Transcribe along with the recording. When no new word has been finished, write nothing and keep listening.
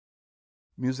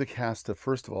music has to,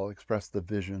 first of all, express the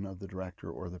vision of the director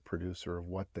or the producer of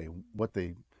what they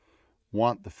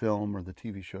want the film or the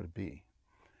TV show to be.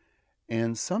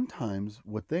 And sometimes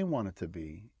what they want it to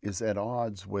be is at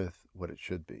odds with what it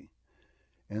should be.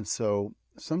 And so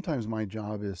sometimes my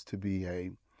job is to be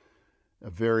a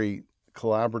very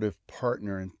collaborative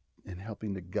partner in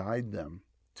helping to guide them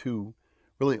to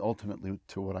really ultimately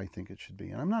to what I think it should be.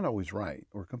 And I'm not always right,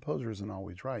 or composer isn't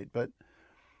always right, but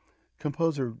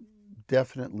composer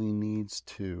definitely needs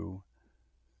to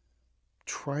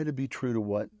try to be true to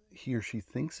what he or she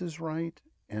thinks is right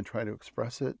and try to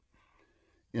express it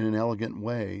in an elegant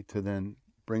way to then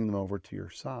bring them over to your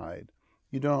side.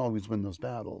 You don't always win those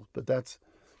battles, but that's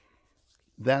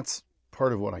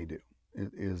part of what I do,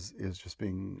 is just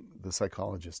being the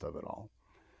psychologist of it all.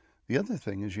 The other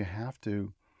thing is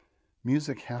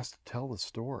music has to tell the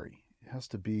story. It has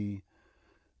to be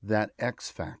that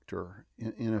X factor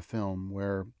in a film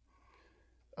where,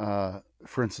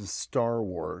 for instance, Star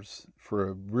Wars, for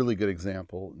a really good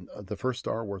example, the first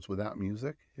Star Wars without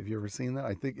music. Have you ever seen that?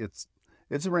 I think it's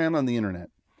around on the internet.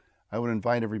 I would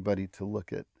invite everybody to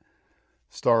look at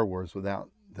Star Wars without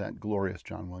that glorious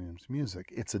John Williams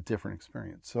music. It's a different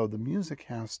experience. So the music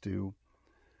has to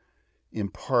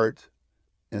impart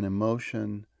an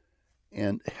emotion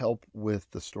and help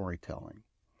with the storytelling.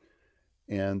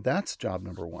 And that's job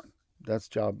number one.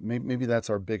 Maybe that's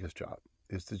our biggest job,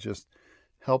 is to just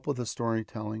help with the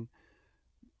storytelling.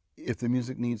 If the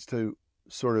music needs to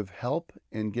sort of help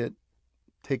and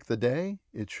take the day,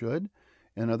 it should.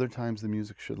 And other times the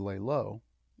music should lay low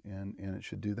and it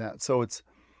should do that. So it's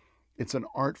an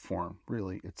art form,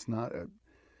 really. It's not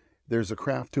there's a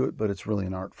craft to it, but it's really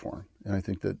an art form. And I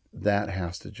think that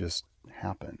has to just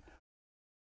happen.